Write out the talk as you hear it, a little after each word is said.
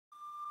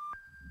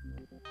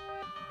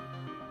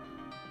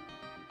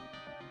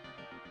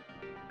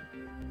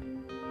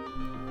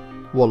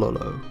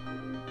Wololo,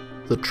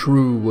 the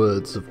true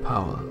words of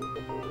power.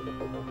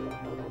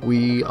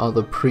 We are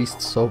the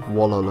priests of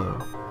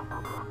Wololo.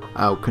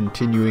 Our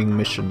continuing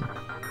mission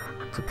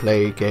to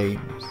play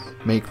games,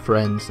 make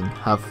friends and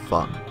have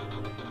fun.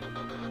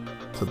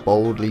 To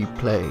boldly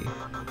play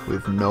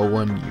with no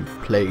one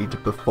you've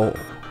played before.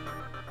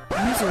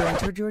 User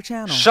entered your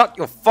channel. Shut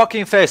your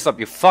fucking face up,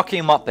 you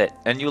fucking muppet,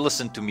 and you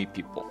listen to me,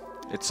 people.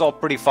 It's all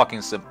pretty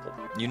fucking simple.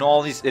 You know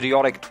all these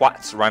idiotic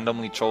twats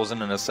randomly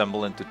chosen and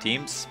assembled into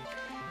teams?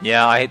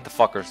 Yeah, I hate the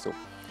fuckers too.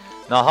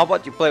 Now how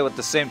about you play with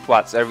the same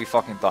twats every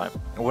fucking time?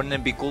 Wouldn't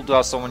it be cool to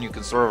have someone you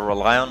can sort of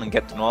rely on and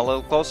get to know a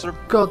little closer?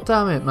 God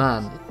damn it,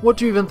 man. What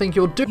do you even think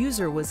you're doing?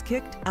 User was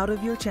kicked out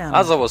of your channel.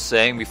 As I was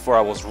saying before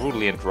I was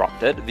rudely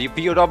interrupted, the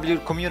POW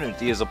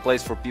community is a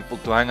place for people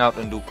to hang out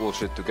and do cool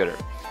shit together.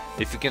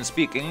 If you can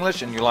speak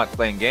English and you like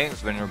playing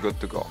games, then you're good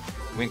to go.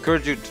 We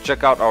encourage you to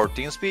check out our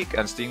TeamSpeak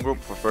and Steam group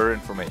for further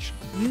information.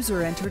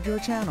 User entered your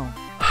channel.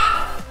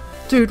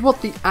 Dude,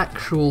 what the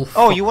actual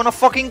Oh, you wanna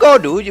fucking go,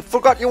 dude? You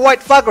forgot your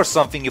white flag or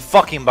something, you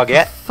fucking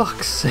baguette. For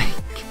fuck's sake.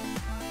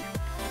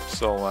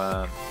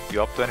 So,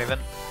 you up to anything?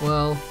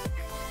 Well,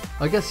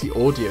 I guess the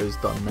audio's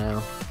done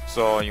now.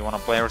 So, you wanna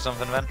play or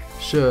something then?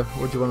 Sure,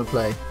 what do you want to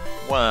play?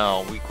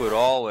 Well, we could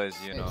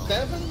always, you know.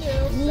 7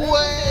 years.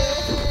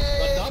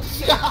 But not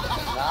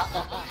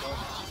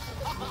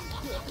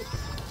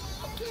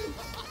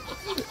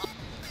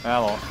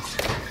Hello.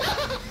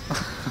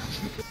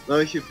 Now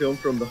if you film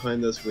from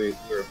behind us, we're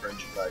a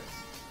French flag.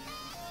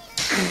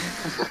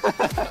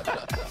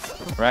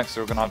 Rex,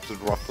 you're gonna have to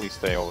roughly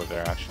stay over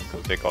there actually,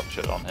 because they got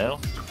shit on hill.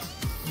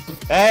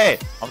 Hey!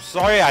 I'm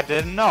sorry, I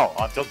didn't know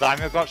until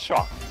Daimyo got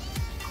shot.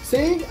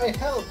 See? I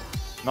helped.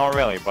 Not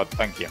really, but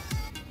thank you.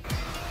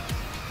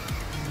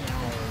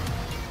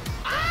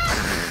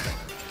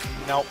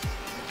 Nope.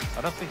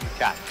 I don't think you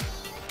can.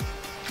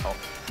 Oh.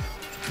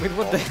 Wait,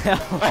 what the hell?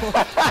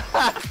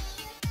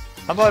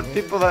 How about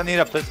people that need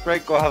a piss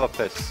break, go have a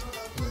piss.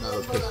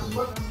 No,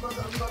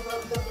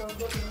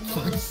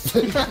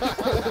 pissing.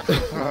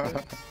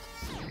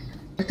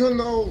 I don't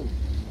know.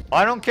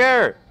 I don't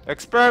care!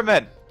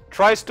 Experiment!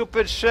 Try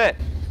stupid shit!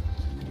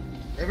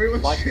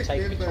 Everyone Like should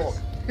take the Nimbus.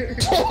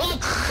 talk.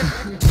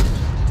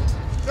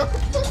 No,